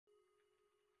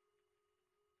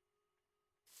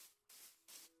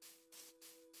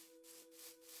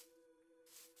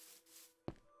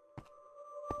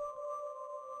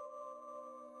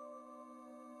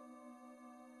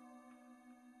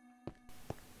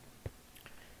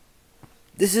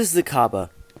This is the Kaaba.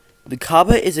 The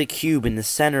Kaaba is a cube in the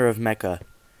center of Mecca.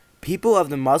 People of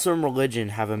the Muslim religion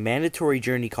have a mandatory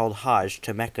journey called Hajj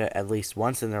to Mecca at least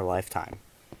once in their lifetime.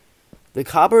 The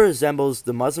Kaaba resembles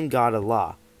the Muslim god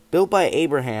Allah. Built by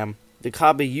Abraham, the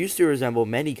Kaaba used to resemble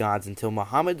many gods until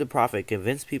Muhammad the Prophet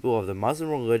convinced people of the Muslim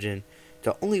religion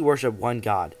to only worship one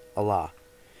God, Allah.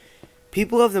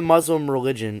 People of the Muslim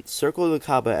religion circle the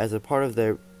Kaaba as a part of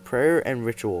their prayer and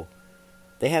ritual.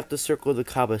 They have to circle the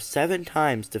Kaaba 7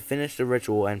 times to finish the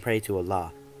ritual and pray to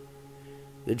Allah.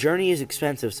 The journey is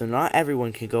expensive, so not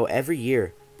everyone can go every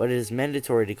year, but it is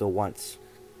mandatory to go once.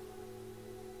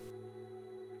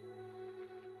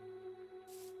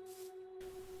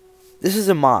 This is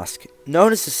a mosque.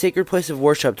 Known as the sacred place of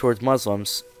worship towards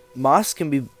Muslims, mosques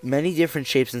can be many different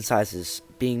shapes and sizes,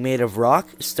 being made of rock,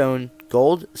 stone,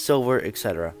 gold, silver,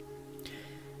 etc.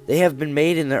 They have been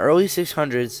made in the early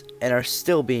 600s and are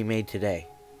still being made today.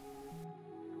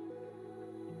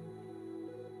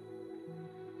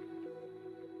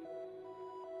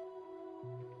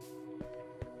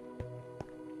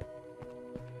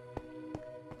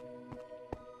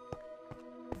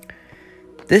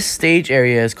 This stage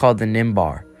area is called the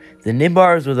Mimbar. The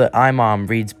Mimbar is where the Imam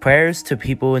reads prayers to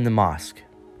people in the mosque.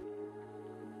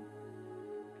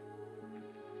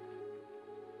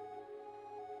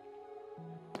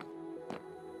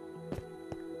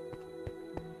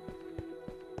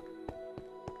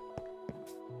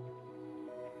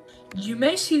 You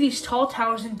may see these tall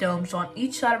towers and domes on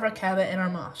each side of our Kaaba in our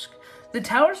mosque. The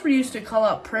towers were used to call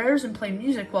out prayers and play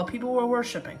music while people were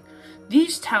worshiping.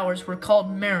 These towers were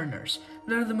called mariners.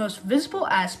 They're the most visible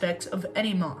aspects of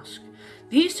any mosque.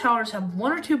 These towers have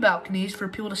 1 or 2 balconies for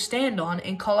people to stand on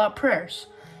and call out prayers.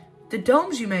 The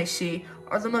domes you may see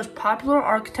are the most popular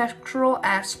architectural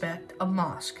aspect of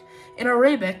mosque. In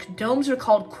Arabic, domes are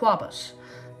called quabas.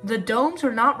 The domes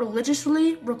are not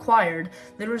religiously required.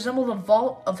 They resemble the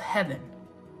vault of heaven.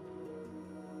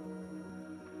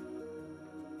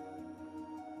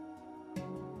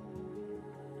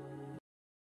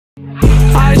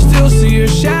 I still see your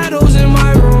shadows in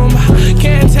my room.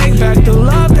 Can't take back the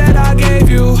love that I gave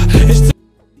you. It's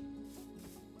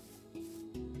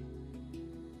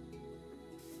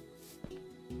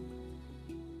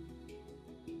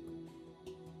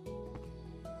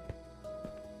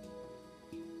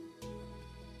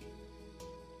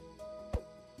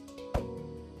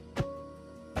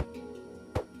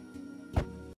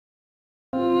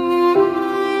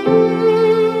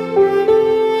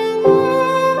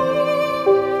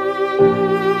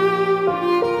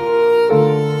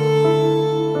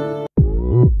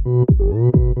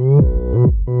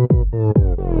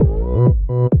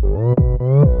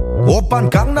Oppan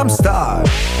Gangnam Style.